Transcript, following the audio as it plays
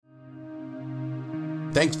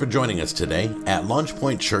Thanks for joining us today at Launch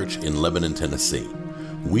Point Church in Lebanon, Tennessee.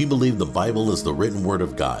 We believe the Bible is the written word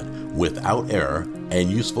of God, without error,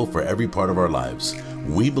 and useful for every part of our lives.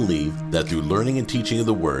 We believe that through learning and teaching of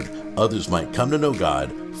the word, others might come to know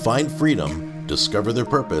God, find freedom, discover their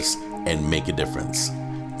purpose, and make a difference.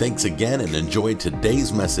 Thanks again and enjoy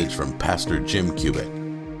today's message from Pastor Jim Cubitt.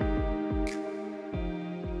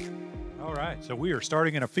 All right, so we are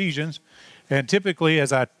starting in Ephesians, and typically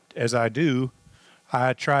as I do,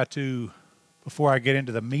 I try to, before I get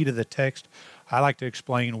into the meat of the text, I like to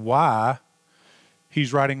explain why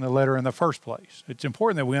he's writing the letter in the first place. It's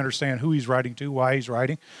important that we understand who he's writing to, why he's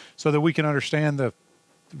writing, so that we can understand the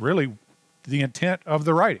intent of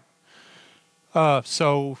the writing.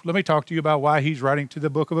 So let me talk to you about why he's writing to the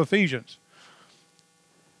book of Ephesians.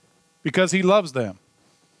 Because he loves them.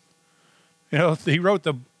 You know, he wrote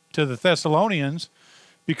to the Thessalonians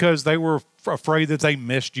because they were afraid that they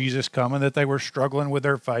missed Jesus coming, that they were struggling with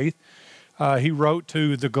their faith. He wrote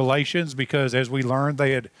to the Galatians because, as we learned,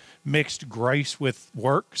 they had mixed grace with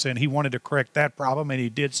works, and he wanted to correct that problem, and he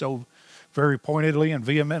did so very pointedly and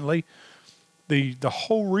vehemently. The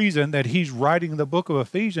whole reason that he's writing the book of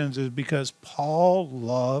Ephesians is because Paul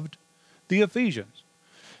loved the Ephesians.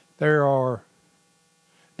 There are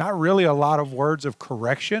not really a lot of words of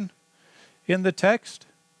correction in the text.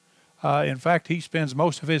 In fact, he spends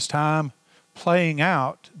most of his time playing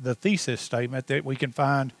out the thesis statement that we can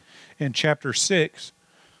find in chapter 6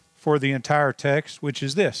 for the entire text, which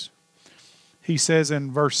is this. He says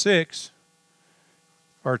in verse 6,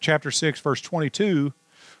 or chapter 6, verse 22,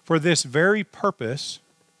 "For this very purpose,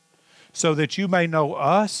 so that you may know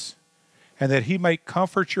us and that he may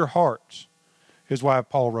comfort your hearts," is why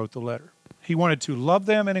Paul wrote the letter. He wanted to love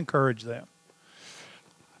them and encourage them.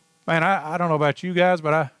 Man, I don't know about you guys,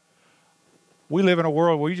 but we live in a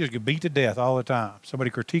world where you just get beat to death all the time. Somebody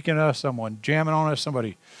critiquing us, someone jamming on us,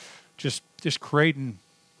 somebody just creating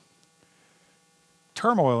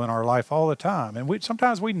turmoil in our life all the time. And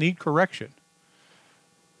sometimes we need correction.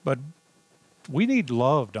 But we need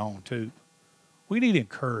loved on too. We need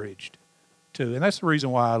encouraged too. And that's the reason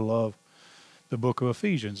why I love the book of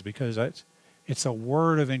Ephesians, because it's a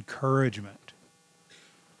word of encouragement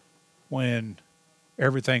when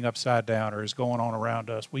everything upside down or is going on around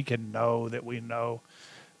us. We can know that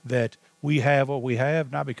we have what we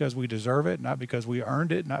have, not because we deserve it, not because we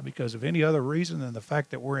earned it, not because of any other reason than the fact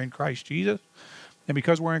that we're in Christ Jesus. And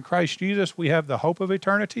because we're in Christ Jesus, we have the hope of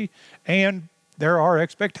eternity, and there are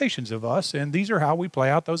expectations of us, and these are how we play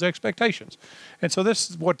out those expectations. And so this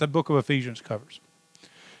is what the book of Ephesians covers.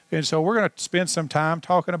 And so we're going to spend some time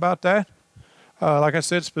talking about that. Like I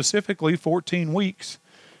said, specifically 14 weeks.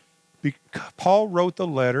 Paul wrote the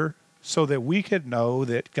letter so that we could know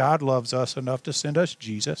that God loves us enough to send us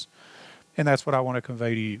Jesus. And that's what I want to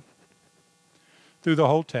convey to you through the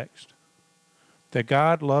whole text, that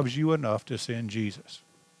God loves you enough to send Jesus.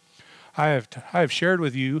 I have shared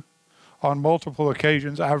with you on multiple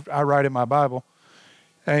occasions. I write in my Bible,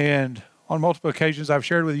 and on multiple occasions I've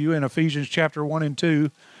shared with you in Ephesians chapter 1 and 2,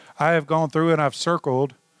 I have gone through and I've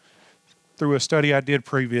circled through a study I did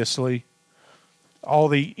previously all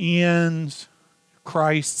the ends,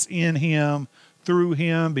 Christ's in him, through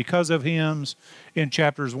him, because of hymns in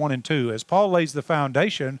chapters 1 and 2. As Paul lays the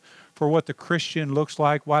foundation for what the Christian looks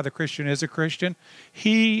like, why the Christian is a Christian,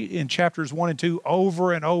 he, in chapters 1 and 2,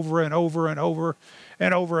 over and over and over and over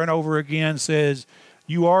and over and over again says,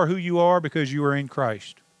 you are who you are because you are in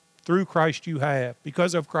Christ. Through Christ you have.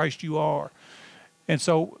 Because of Christ you are. And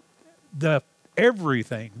so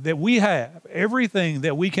everything that we have, everything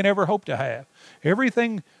that we can ever hope to have,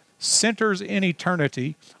 everything centers in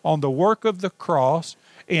eternity on the work of the cross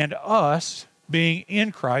and us being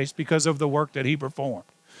in Christ because of the work that he performed.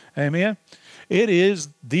 Amen? It is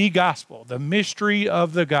the gospel. The mystery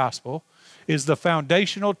of the gospel is the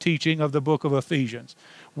foundational teaching of the book of Ephesians.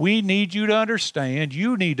 We need you to understand,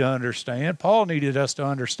 you need to understand, Paul needed us to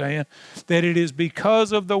understand that it is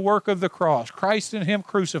because of the work of the cross, Christ and him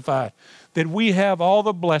crucified, that we have all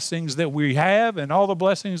the blessings that we have and all the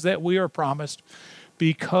blessings that we are promised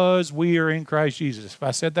because we are in Christ Jesus. Have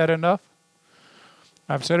I said that enough?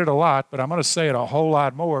 I've said it a lot, but I'm going to say it a whole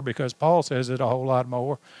lot more because Paul says it a whole lot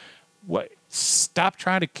more. Stop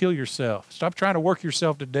trying to kill yourself. Stop trying to work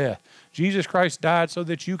yourself to death. Jesus Christ died so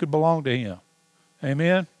that you could belong to him.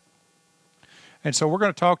 Amen? And so we're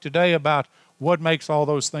going to talk today about what makes all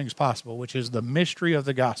those things possible, which is the mystery of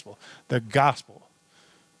the gospel. The gospel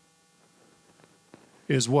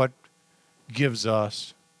is what gives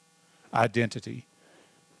us identity.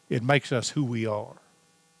 It makes us who we are.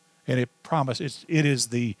 And it is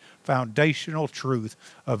the foundational truth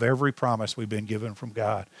of every promise we've been given from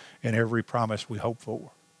God and every promise we hope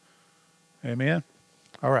for. Amen?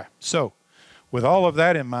 All right. So, with all of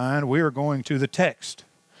that in mind, we are going to the text.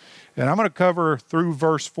 And I'm going to cover through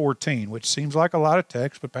verse 14, which seems like a lot of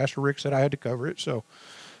text, but Pastor Rick said I had to cover it, so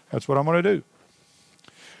that's what I'm going to do.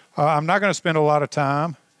 I'm not going to spend a lot of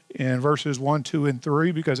time in verses 1, 2, and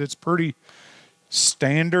 3 because it's pretty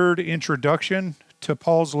standard introduction to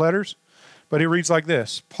Paul's letters. But it reads like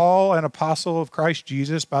this: Paul, an apostle of Christ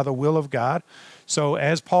Jesus by the will of God. So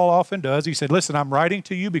as Paul often does, he said, listen, I'm writing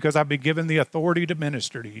to you because I've been given the authority to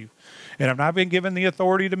minister to you. And I've not been given the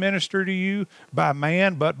authority to minister to you by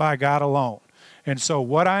man, but by God alone. And so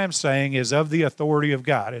what I am saying is of the authority of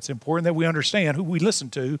God. It's important that we understand who we listen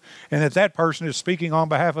to and that that person is speaking on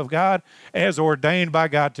behalf of God as ordained by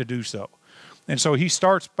God to do so. And so he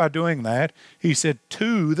starts by doing that. He said,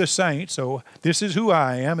 to the saints, so this is who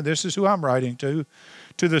I am and this is who I'm writing to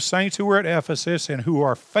the saints who are at Ephesus and who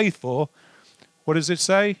are faithful. What does it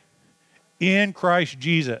say? In Christ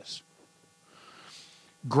Jesus.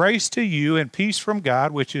 Grace to you and peace from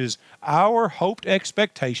God, which is our hoped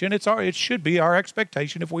expectation. It should be our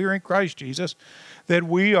expectation if we are in Christ Jesus, that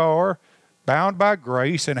we are bound by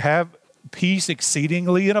grace and have peace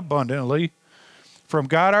exceedingly and abundantly from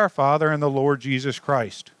God our Father and the Lord Jesus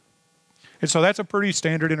Christ. And so that's a pretty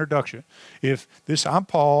standard introduction. I'm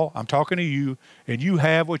Paul, I'm talking to you, and you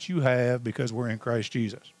have what you have because we're in Christ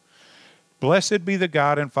Jesus. Blessed be the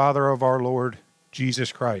God and Father of our Lord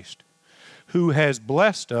Jesus Christ, who has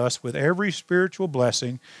blessed us with every spiritual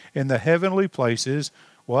blessing in the heavenly places.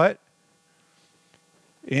 What?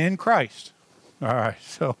 In Christ. All right,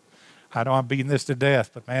 so I know I'm beating this to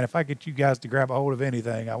death, but man, if I get you guys to grab a hold of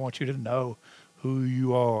anything, I want you to know who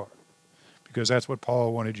you are, because that's what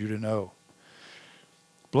Paul wanted you to know.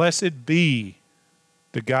 Blessed be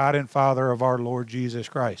the God and Father of our Lord Jesus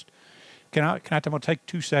Christ. I'm going to take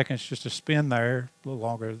 2 seconds just to spin there, a little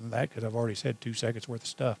longer than that because I've already said 2 seconds worth of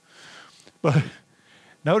stuff. But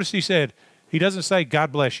notice he doesn't say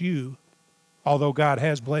God bless you, although God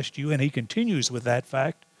has blessed you, and he continues with that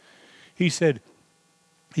fact. He said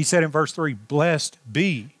in verse 3, blessed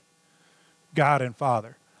be God and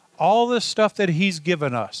Father. All this stuff that he's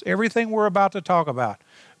given us, everything we're about to talk about,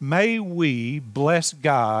 may we bless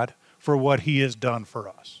God for what he has done for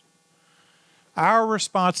us. Our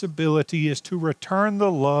responsibility is to return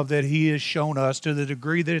the love that he has shown us to the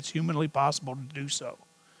degree that it's humanly possible to do so.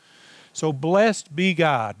 So blessed be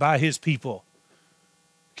God by his people.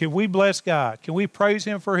 Can we bless God? Can we praise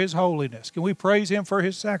him for his holiness? Can we praise him for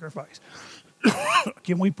his sacrifice?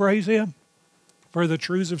 Can we praise him for the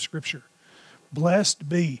truths of Scripture? Blessed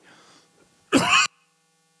be.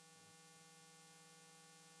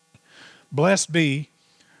 Blessed be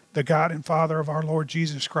the God and Father of our Lord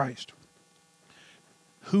Jesus Christ,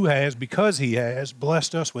 who has, because he has,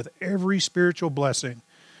 blessed us with every spiritual blessing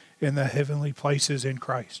in the heavenly places in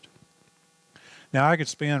Christ. Now, I could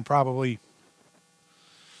spend probably,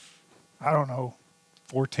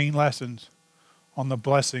 14 lessons on the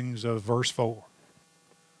blessings of verse 4,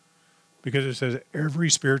 because it says every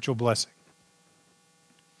spiritual blessing.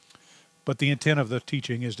 But the intent of the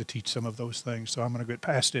teaching is to teach some of those things, so I'm going to get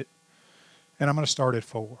past it, and I'm going to start at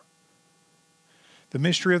 4. The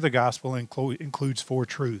mystery of the gospel includes 4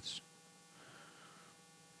 truths.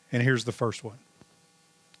 And here's the first one: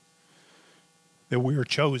 that we are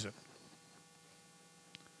chosen.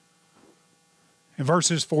 In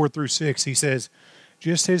verses 4 through 6, he says,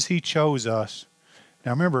 just as he chose us.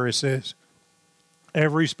 Now remember, it says,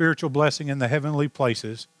 every spiritual blessing in the heavenly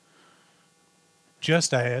places,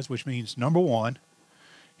 just as, which means, number 1,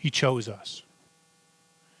 he chose us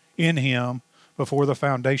in him before the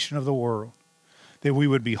foundation of the world, that we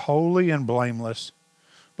would be holy and blameless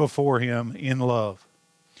before him in love.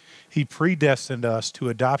 He predestined us to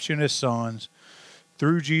adoption as sons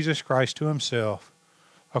through Jesus Christ to himself,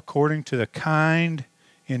 according to the kind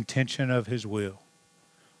intention of his will.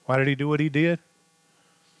 Why did he do what he did?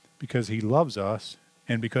 Because he loves us,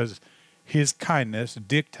 and because his kindness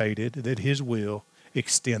dictated that his will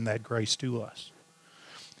extend that grace to us.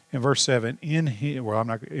 In verse 7,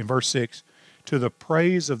 in verse 6, to the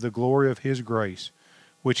praise of the glory of his grace,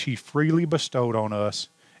 which he freely bestowed on us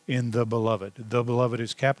in the beloved. The beloved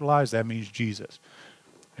is capitalized. That means Jesus.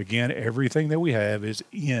 Again, everything that we have is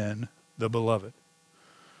in the beloved.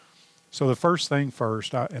 So the first thing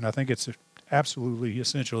first, and I think it's absolutely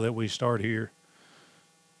essential that we start here,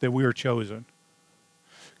 that we are chosen.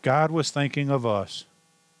 God was thinking of us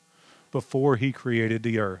before he created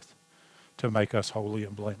the earth to make us holy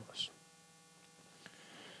and blameless.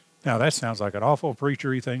 Now that sounds like an awful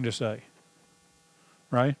preachery thing to say,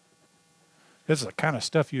 right? This is the kind of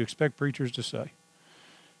stuff you expect preachers to say.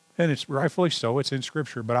 And it's rightfully so. It's in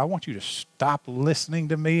Scripture. But I want you to stop listening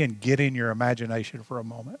to me and get in your imagination for a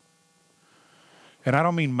moment. And I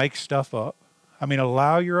don't mean make stuff up. I mean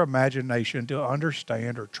allow your imagination to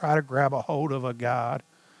understand or try to grab a hold of a God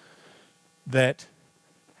that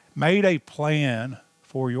made a plan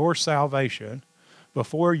for your salvation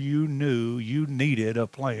before you knew you needed a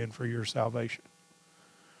plan for your salvation.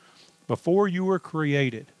 Before you were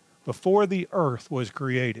created, before the earth was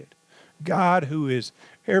created, God, who is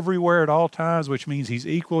everywhere at all times, which means he's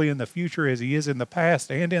equally in the future as he is in the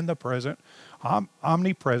past and in the present,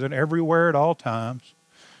 omnipresent, everywhere at all times,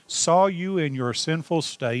 saw you in your sinful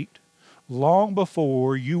state long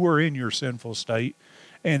before you were in your sinful state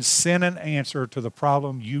and sent an answer to the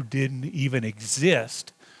problem you didn't even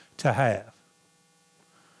exist to have.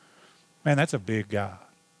 Man, that's a big God.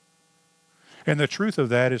 And the truth of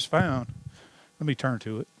that is found, let me turn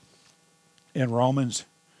to it, in Romans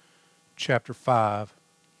chapter 5.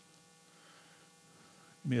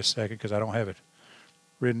 Give me a second because I don't have it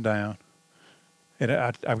written down. And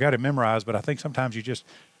I've got it memorized, but I think sometimes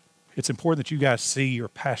it's important that you guys see your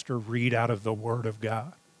pastor read out of the Word of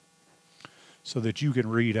God so that you can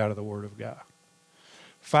read out of the Word of God.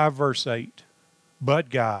 5 verse 8,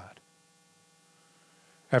 but God,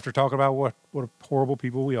 after talking about what horrible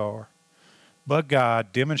people we are, but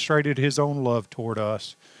God demonstrated his own love toward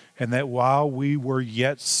us, and that while we were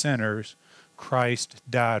yet sinners, Christ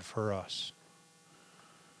died for us.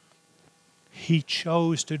 He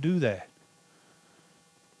chose to do that.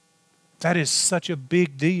 That is such a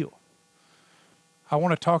big deal. I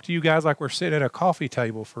want to talk to you guys like we're sitting at a coffee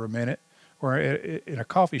table for a minute or in a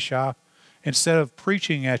coffee shop. Instead of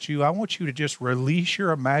preaching at you, I want you to just release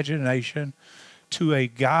your imagination to a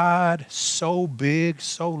God so big,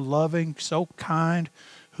 so loving, so kind,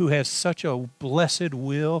 who has such a blessed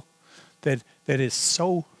will that is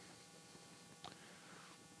so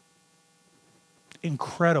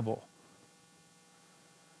incredible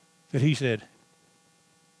that he said,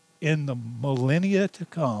 in the millennia to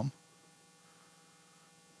come,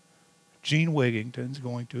 Jean Wigington's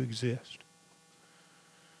going to exist.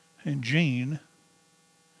 And Jean,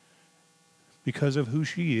 because of who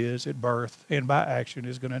she is at birth and by action,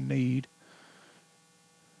 is going to need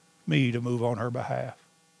me to move on her behalf.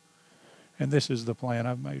 And this is the plan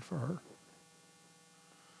I've made for her.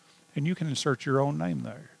 And you can insert your own name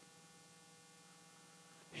there.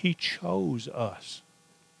 He chose us,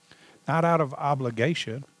 not out of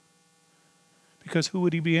obligation, because who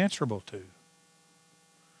would he be answerable to?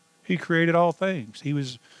 He created all things.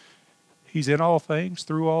 He's in all things,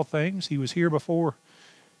 through all things. He was here before.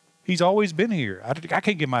 He's always been here. I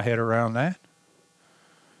can't get my head around that.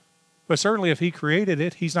 But certainly if he created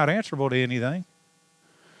it, he's not answerable to anything.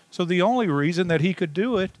 So the only reason that he could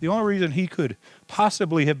do it, the only reason he could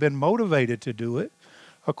possibly have been motivated to do it,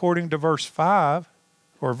 according to verse 5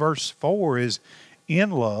 or verse 4, is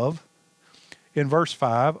in love. In verse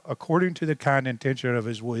 5, according to the kind intention of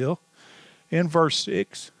his will. In verse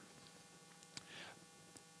 6,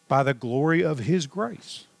 by the glory of his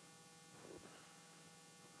grace.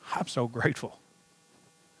 I'm so grateful.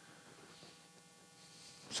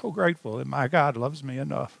 So grateful that my God loves me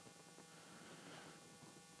enough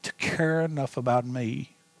to care enough about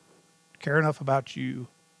me, care enough about you,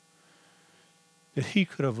 that he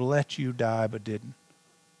could have let you die but didn't.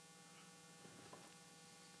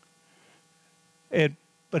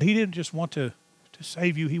 But he didn't just want to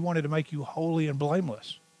save you. He wanted to make you holy and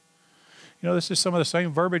blameless. You know, this is some of the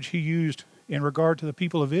same verbiage he used in regard to the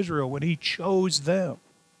people of Israel when he chose them.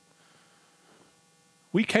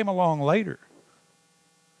 We came along later.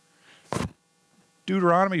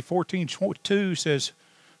 Deuteronomy 14:2 says,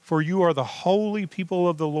 for you are the holy people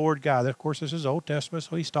of the Lord God. Of course, this is Old Testament,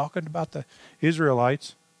 so he's talking about the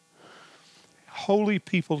Israelites. Holy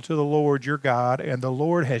people to the Lord your God, and the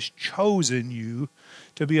Lord has chosen you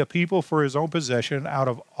to be a people for his own possession out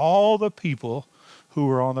of all the people who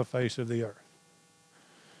are on the face of the earth.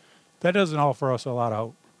 That doesn't offer us a lot of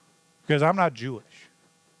hope, because I'm not Jewish.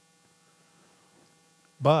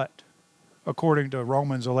 But according to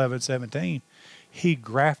Romans 11:17, he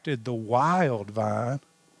grafted the wild vine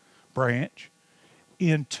branch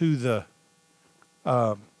into the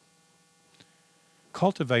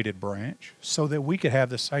cultivated branch so that we could have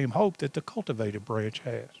the same hope that the cultivated branch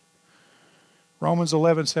has. Romans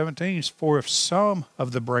 11:17, for if some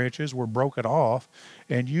of the branches were broken off,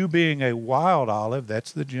 and you being a wild olive,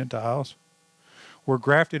 that's the Gentiles, were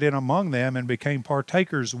grafted in among them and became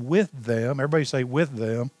partakers with them, everybody say with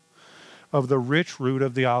them, of the rich root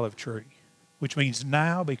of the olive tree. Which means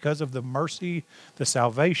now, because of the mercy, the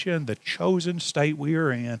salvation, the chosen state we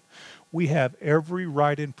are in, we have every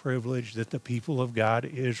right and privilege that the people of God,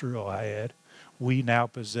 Israel, had, we now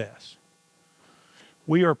possess.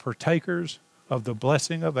 We are partakers of the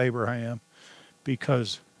blessing of Abraham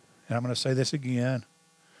because, and I'm going to say this again,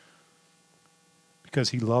 because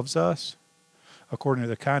he loves us according to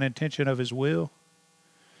the kind intention of his will,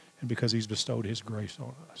 and because he's bestowed his grace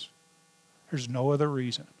on us. There's no other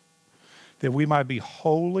reason. That we might be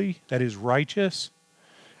holy, that is righteous,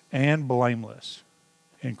 and blameless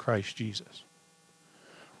in Christ Jesus.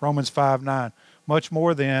 Romans 5:9, much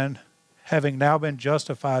more then, having now been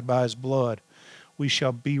justified by his blood, we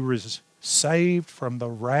shall be saved from the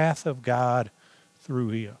wrath of God through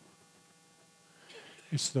him.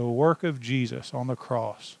 It's the work of Jesus on the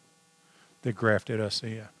cross that grafted us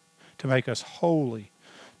in, to make us holy,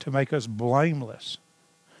 to make us blameless,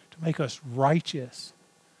 to make us righteous,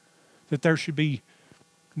 that there should be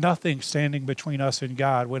nothing standing between us and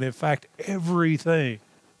God, when in fact everything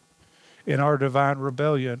in our divine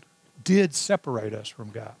rebellion did separate us from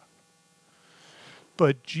God.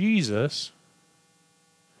 But Jesus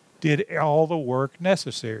did all the work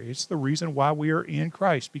necessary. It's the reason why we are in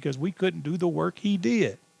Christ, because we couldn't do the work he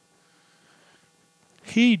did.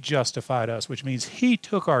 He justified us, which means he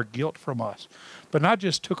took our guilt from us. But not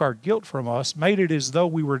just took our guilt from us, made it as though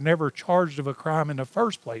we were never charged of a crime in the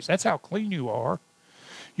first place. That's how clean you are.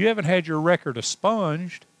 You haven't had your record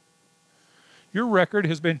expunged. Your record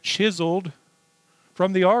has been chiseled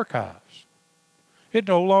from the archives. It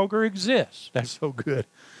no longer exists. That's so good,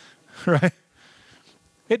 right?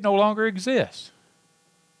 It no longer exists.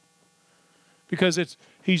 Because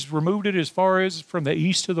he's removed it as far as from the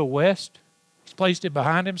east to the west. He's placed it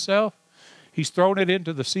behind himself. He's thrown it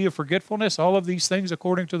into the sea of forgetfulness. All of these things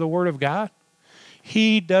according to the word of God.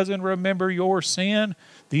 He doesn't remember your sin.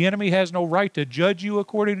 The enemy has no right to judge you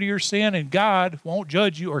according to your sin, and God won't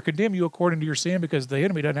judge you or condemn you according to your sin, because the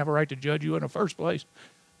enemy doesn't have a right to judge you in the first place.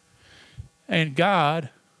 And God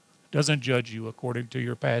doesn't judge you according to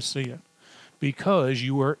your past sin, because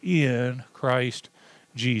you are in Christ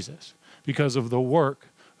Jesus, because of the work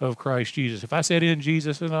of Christ Jesus. If I said in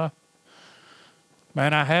Jesus enough,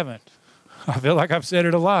 man, I haven't. I feel like I've said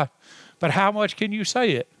it a lot. But how much can you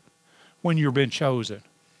say it when you've been chosen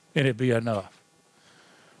and it be enough?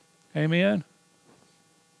 Amen?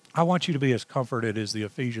 I want you to be as comforted as the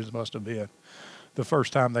Ephesians must have been the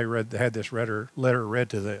first time they had this letter read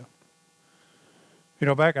to them. You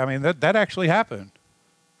know, that actually happened.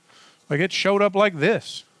 Like, it showed up like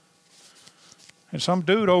this. And some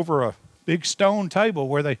dude over a big stone table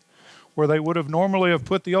where they would have normally have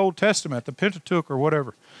put the Old Testament, the Pentateuch or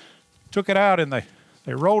whatever, took it out and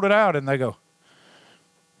they rolled it out and they go,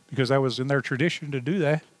 because that was in their tradition to do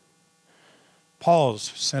that,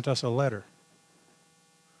 Paul's sent us a letter.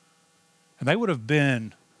 And they would have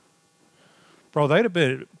been,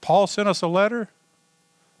 Paul sent us a letter,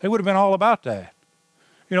 they would have been all about that.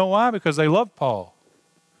 You know why? Because they loved Paul.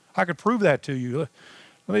 I could prove that to you.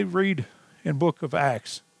 Let me read in book of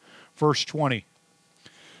Acts, verse 20.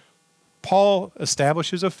 Paul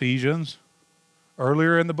establishes Ephesians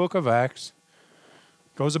earlier in the book of Acts,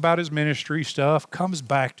 goes about his ministry stuff, comes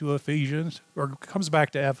back to Ephesians, or comes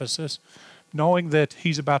back to Ephesus, knowing that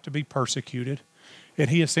he's about to be persecuted, and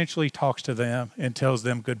he essentially talks to them and tells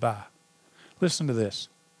them goodbye. Listen to this.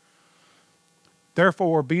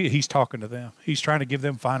 Therefore, he's talking to them. He's trying to give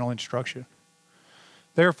them final instruction.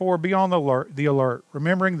 Therefore, be on the alert,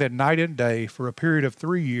 remembering that night and day, for a period of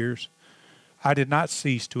 3 years, I did not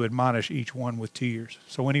cease to admonish each one with tears.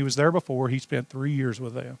 So when he was there before, he spent 3 years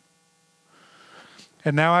with them.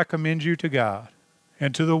 And now I commend you to God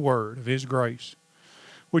and to the word of his grace,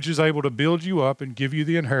 which is able to build you up and give you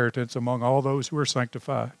the inheritance among all those who are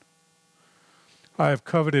sanctified. I have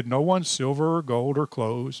coveted no one's silver or gold or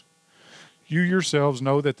clothes. You yourselves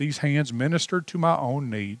know that these hands ministered to my own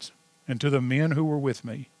needs and to the men who were with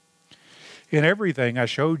me. In everything I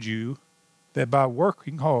showed you that by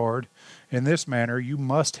working hard in this manner, you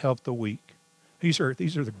must help the weak. These are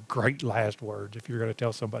the great last words if you're going to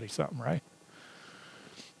tell somebody something, right?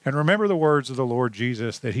 And remember the words of the Lord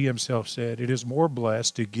Jesus that he himself said, it is more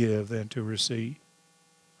blessed to give than to receive.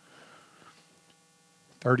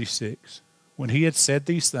 36. When he had said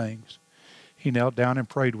these things, he knelt down and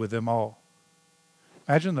prayed with them all.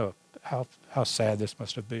 Imagine how sad this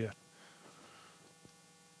must have been.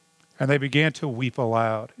 And they began to weep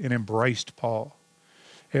aloud and embraced Paul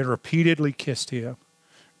and repeatedly kissed him,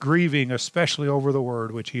 grieving especially over the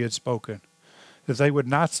word which he had spoken, that they would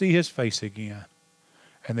not see his face again.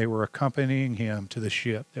 And they were accompanying him to the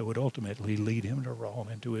ship that would ultimately lead him to Rome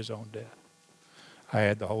and to his own death. I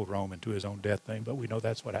had the whole Rome and to his own death thing, but we know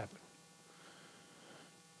that's what happened.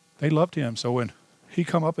 They loved him. So when he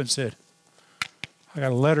come up and said, I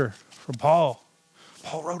got a letter from Paul.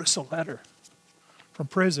 Paul wrote us a letter from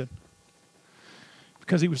prison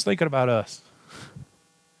because he was thinking about us.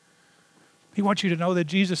 He wants you to know that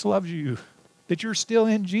Jesus loves you, that you're still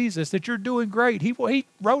in Jesus, that you're doing great. He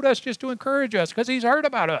wrote us just to encourage us because he's heard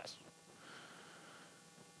about us.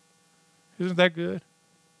 Isn't that good?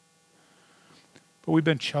 But we've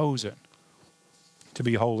been chosen to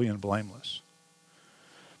be holy and blameless.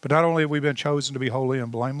 But not only have we been chosen to be holy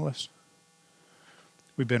and blameless,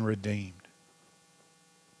 we've been redeemed.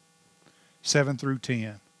 7 through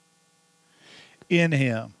 10. In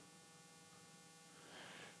him,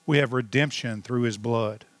 we have redemption through his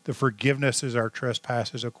blood. The forgiveness is our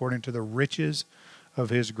trespasses according to the riches of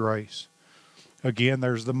his grace. Again,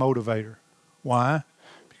 there's the motivator. Why?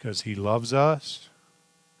 Because he loves us.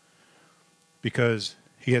 Because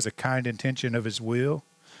he has a kind intention of his will.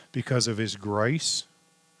 Because of his grace.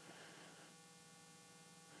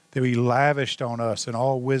 That he lavished on us in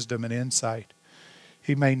all wisdom and insight.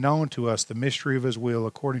 He made known to us the mystery of his will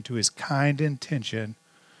according to his kind intention,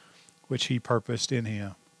 which he purposed in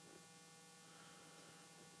him.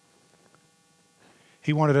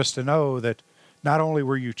 He wanted us to know that not only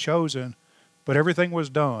were you chosen, but everything was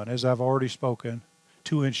done, as I've already spoken,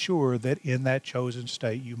 to ensure that in that chosen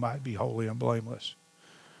state you might be holy and blameless.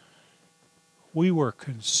 We were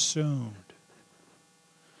consumed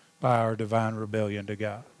by our divine rebellion to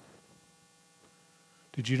God.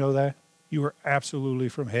 Did you know that? You were absolutely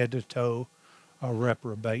from head to toe a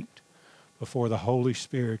reprobate before the Holy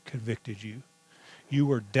Spirit convicted you. You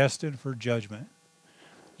were destined for judgment.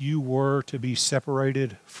 You were to be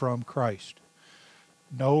separated from Christ.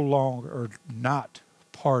 No longer, or not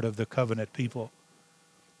part of the covenant people.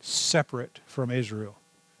 Separate from Israel.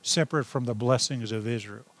 Separate from the blessings of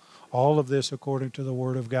Israel. All of this according to the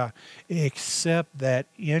Word of God. Except that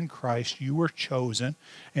in Christ you were chosen,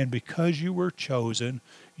 and because you were chosen,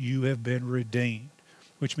 you have been redeemed.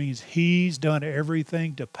 Which means he's done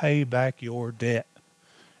everything to pay back your debt.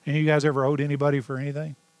 Any of you guys ever owed anybody for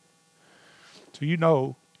anything? So you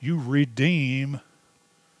know you redeem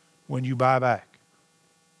when you buy back.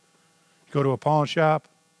 You go to a pawn shop,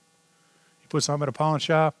 you put something in a pawn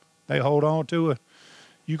shop, they hold on to it.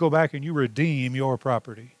 You go back and you redeem your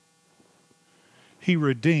property. He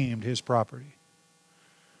redeemed his property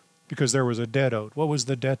because there was a debt owed. What was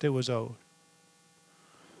the debt that was owed?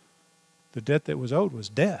 The debt that was owed was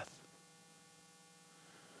death.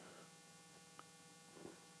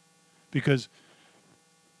 Because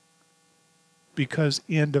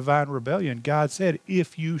in divine rebellion, God said,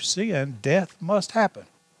 if you sin, death must happen.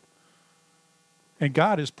 And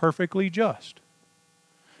God is perfectly just.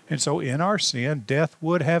 And so in our sin, death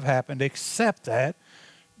would have happened, except that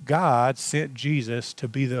God sent Jesus to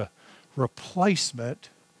be the replacement,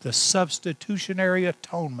 the substitutionary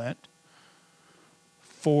atonement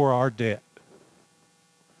for our debt.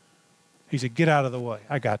 He said, get out of the way.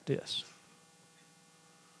 I got this.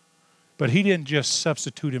 But he didn't just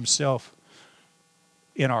substitute himself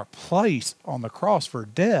in our place on the cross for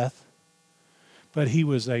death, but he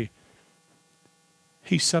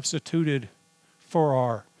substituted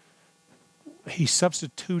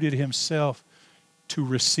himself to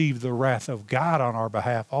receive the wrath of God on our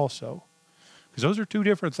behalf also. Because those are two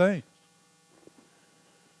different things.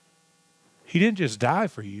 He didn't just die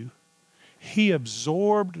for you. He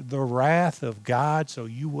absorbed the wrath of God so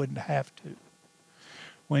you wouldn't have to.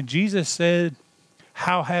 When Jesus said,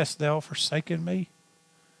 how hast thou forsaken me?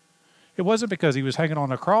 It wasn't because he was hanging on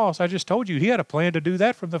the cross. I just told you he had a plan to do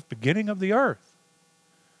that from the beginning of the earth.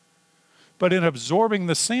 But in absorbing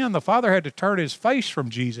the sin, the Father had to turn his face from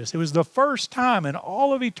Jesus. It was the first time in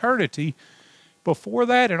all of eternity, before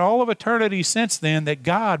that and all of eternity since then, that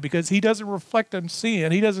God, because he doesn't reflect on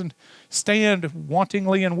sin, he doesn't stand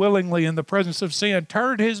wantingly and willingly in the presence of sin,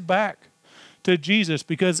 turned his back to Jesus,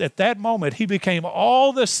 because at that moment he became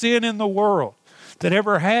all the sin in the world that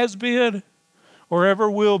ever has been or ever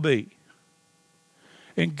will be.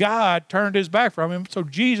 And God turned his back from him, so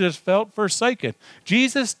Jesus felt forsaken.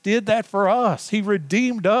 Jesus did that for us. He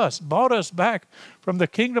redeemed us, bought us back from the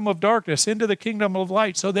kingdom of darkness into the kingdom of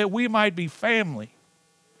light so that we might be family.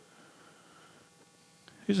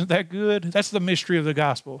 Isn't that good? That's the mystery of the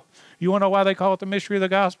gospel. You want to know why they call it the mystery of the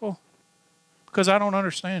gospel? Because I don't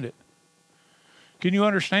understand it. Can you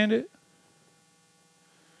understand it?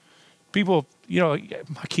 People,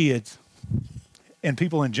 my kids and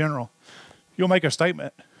people in general, you'll make a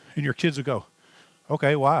statement and your kids will go,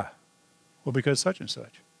 okay, why? Well, because such and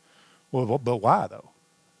such. Well, but why though?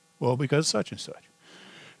 Well, because such and such.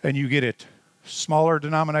 And you get it smaller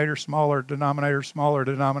denominator, smaller denominator, smaller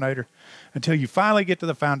denominator, until you finally get to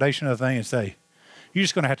the foundation of the thing and say, You're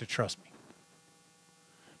just going to have to trust me.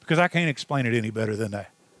 Because I can't explain it any better than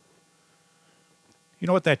that. You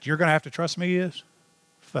know what that you're going to have to trust me is?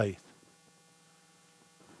 Faith.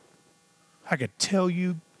 I could tell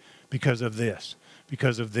you because of this,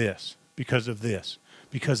 because of this, because of this,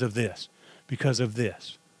 because of this, because of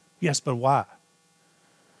this. Yes, but why?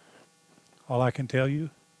 All I can tell you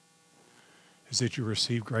is that you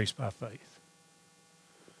receive grace by faith.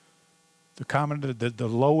 The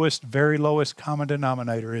lowest, very lowest common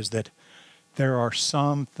denominator is that there are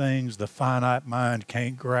some things the finite mind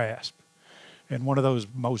can't grasp. And one of those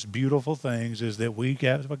most beautiful things is that we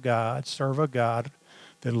serve a God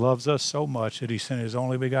that loves us so much that he sent his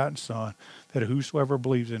only begotten Son, that whosoever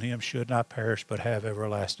believes in him should not perish but have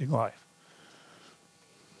everlasting life.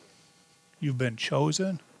 You've been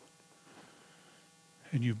chosen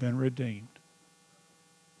and you've been redeemed.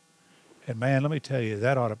 And man, let me tell you,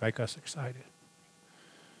 that ought to make us excited.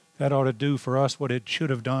 That ought to do for us what it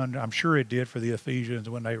should have done. I'm sure it did for the Ephesians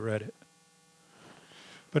when they read it.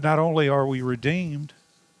 But not only are we redeemed,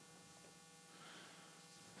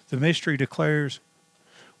 the mystery declares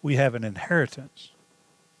we have an inheritance.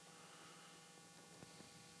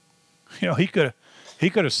 You know, he could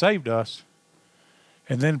have saved us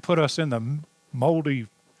and then put us in the moldy,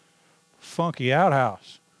 funky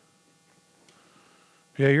outhouse.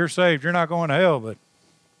 Yeah, you're saved. You're not going to hell, but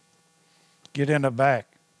get in the back.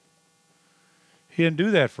 He didn't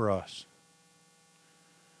do that for us.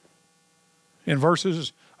 In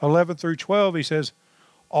verses 11 through 12, he says,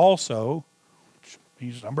 also,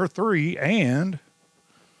 he's number 3, and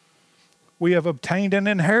we have obtained an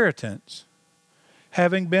inheritance,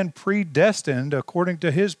 having been predestined according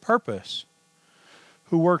to his purpose,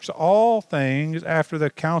 who works all things after the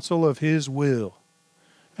counsel of his will.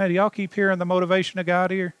 Now, do y'all keep hearing the motivation of God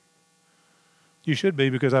here? You should be,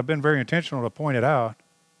 because I've been very intentional to point it out.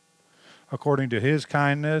 According to his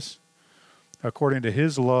kindness, according to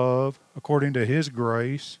his love, according to his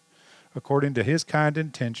grace, according to his kind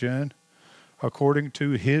intention, according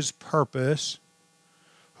to his purpose,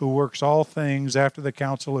 who works all things after the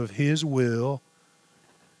counsel of his will,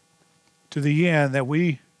 to the end that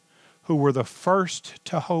we who were the first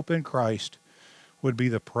to hope in Christ would be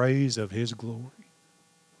the praise of his glory.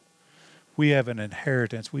 We have an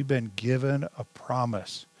inheritance. We've been given a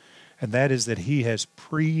promise, and that is that he has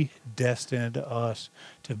predestined us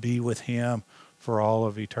to be with him for all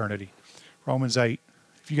of eternity. Romans 8.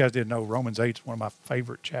 If you guys didn't know, Romans 8 is one of my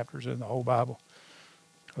favorite chapters in the whole Bible.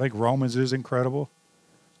 I think Romans is incredible.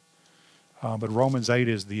 But Romans 8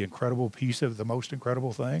 is the incredible piece of the most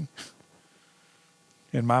incredible thing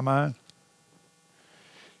in my mind.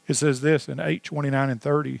 It says this in 8:29 and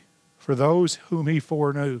 30. For those whom he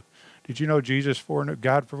foreknew. Did you know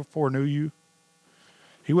God foreknew you?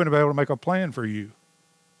 He wouldn't have been able to make a plan for you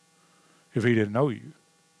if he didn't know you.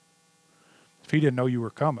 If he didn't know you were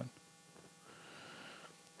coming.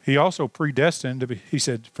 He also predestined, he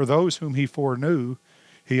said, for those whom he foreknew,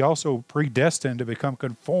 he also predestined to become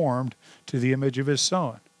conformed to the image of his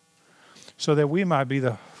Son, so that we might be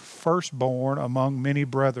the firstborn among many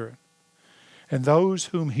brethren. And those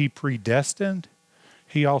whom he predestined,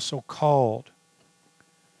 he also called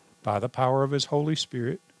by the power of his Holy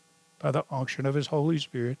Spirit, by the unction of his Holy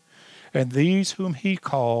Spirit. And these whom he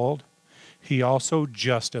called, he also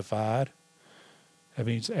justified. That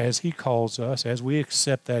means as he calls us, as we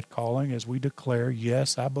accept that calling, as we declare,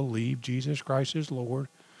 yes, I believe Jesus Christ is Lord,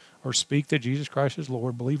 or speak that Jesus Christ is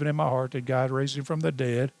Lord, believing in my heart that God raised him from the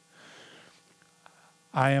dead,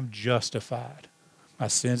 I am justified. My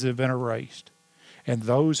sins have been erased. And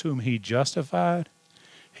those whom he justified,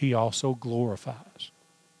 he also glorifies.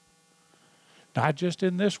 Not just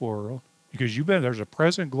in this world, because there's a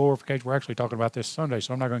present glorification. We're actually talking about this Sunday,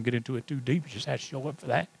 so I'm not going to get into it too deep. You just have to show up for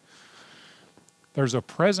that. There's a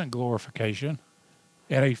present glorification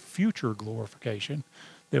and a future glorification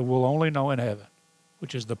that we'll only know in heaven,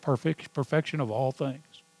 which is the perfection of all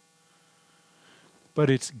things. But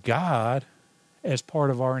it's God, as part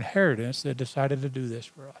of our inheritance, that decided to do this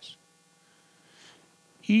for us.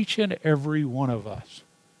 Each and every one of us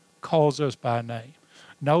calls us by name,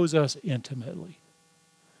 knows us intimately.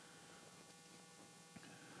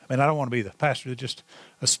 I mean, I don't want to be the pastor that just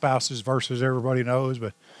espouses verses everybody knows,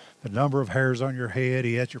 but the number of hairs on your head,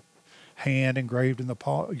 he has your hand engraved in the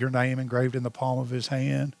palm, your name engraved in the palm of his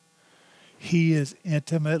hand. He is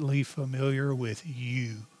intimately familiar with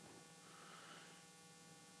you.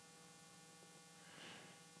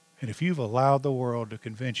 And if you've allowed the world to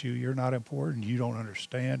convince you you're not important, you don't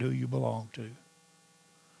understand who you belong to.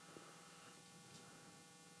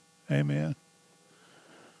 Amen.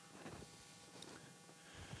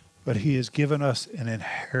 But he has given us an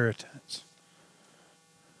inheritance.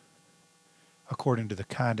 according to the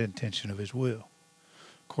kind intention of his will,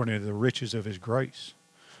 according to the riches of his grace,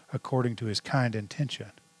 according to his kind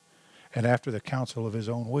intention, and after the counsel of his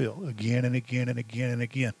own will, again and again and again and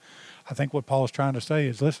again. I think what Paul's trying to say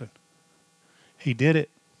is, listen, he did it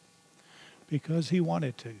because he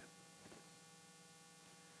wanted to.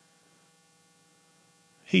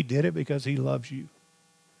 He did it because he loves you.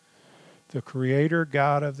 The creator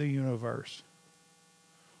God of the universe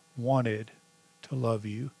wanted to love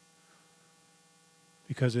you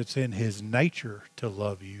because it's in his nature to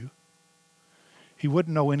love you. He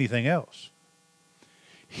wouldn't know anything else.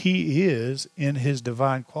 He is, in his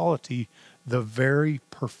divine quality, the very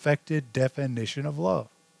perfected definition of love.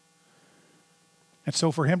 And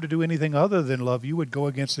so for him to do anything other than love you would go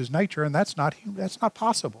against his nature, and that's not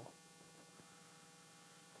possible.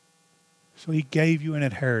 So he gave you an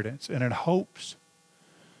inheritance, and in hopes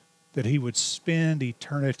that he would spend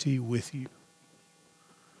eternity with you.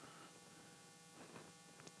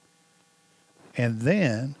 And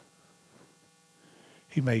then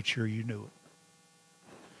he made sure you knew it.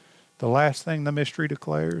 The last thing the mystery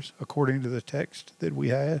declares, according to the text that we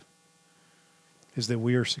have, is that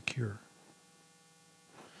we are secure.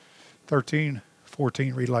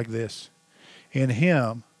 13:14 read like this. In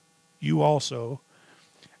him you also,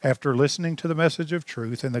 after listening to the message of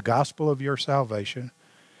truth and the gospel of your salvation,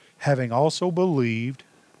 having also believed,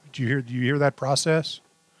 do you hear that process?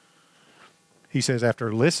 He says,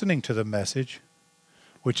 after listening to the message,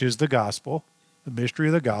 which is the gospel, the mystery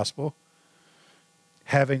of the gospel,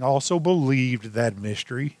 having also believed that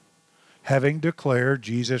mystery, having declared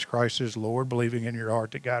Jesus Christ is Lord, believing in your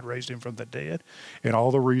heart that God raised him from the dead, and all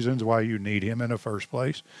the reasons why you need him in the first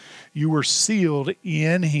place, you were sealed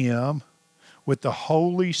in him with the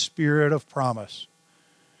Holy Spirit of promise.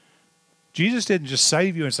 Jesus didn't just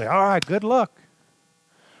save you and say, all right, good luck.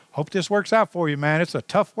 Hope this works out for you, man. It's a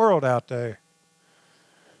tough world out there.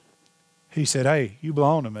 He said, hey, you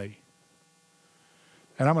belong to me.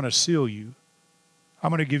 And I'm going to seal you. I'm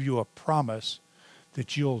going to give you a promise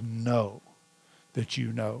that you'll know that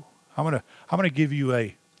you know. I'm going to give you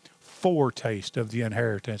a foretaste of the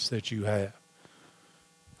inheritance that you have.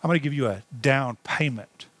 I'm going to give you a down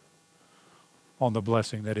payment on the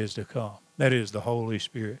blessing that is to come. That is the Holy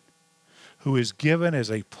Spirit, who is given as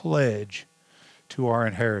a pledge to our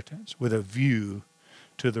inheritance with a view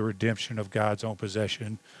to the redemption of God's own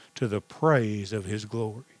possession, to the praise of his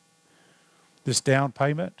glory. This down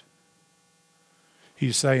payment,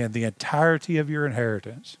 he's saying the entirety of your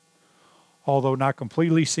inheritance, although not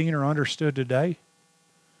completely seen or understood today,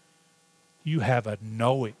 you have a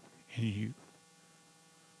knowing in you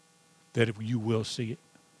that you will see it.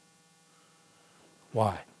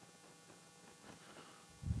 Why?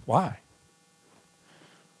 Why?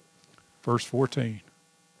 Verse 14.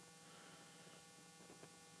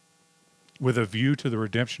 With a view to the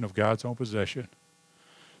redemption of God's own possession,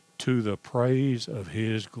 to the praise of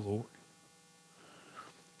his glory.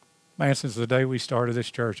 Man, since the day we started this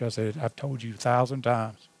church, I said, I've told you 1,000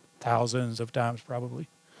 times, thousands of times probably,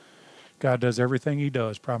 God does everything he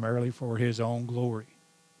does primarily for his own glory.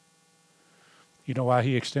 You know why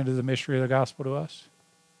he extended the mystery of the gospel to us?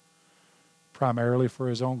 Primarily for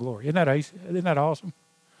his own glory. Isn't that awesome?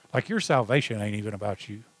 Like your salvation ain't even about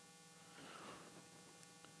you.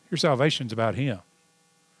 Your salvation's about him.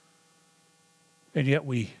 And yet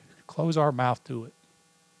we close our mouth to it.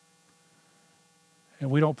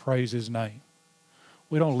 And we don't praise his name.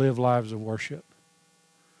 We don't live lives of worship.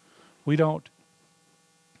 We don't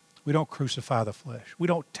crucify the flesh. We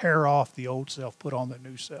don't tear off the old self, put on the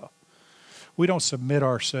new self. We don't submit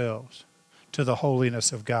ourselves to the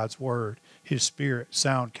holiness of God's word, his spirit,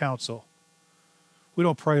 sound counsel. We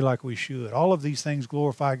don't pray like we should. All of these things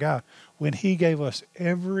glorify God when he gave us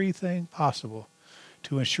everything possible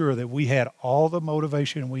to ensure that we had all the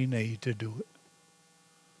motivation we need to do it.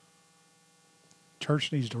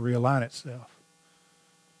 Church needs to realign itself.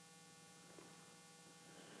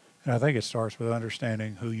 And I think it starts with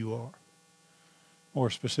understanding who you are. More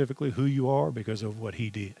specifically, who you are because of what he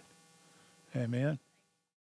did. Amen.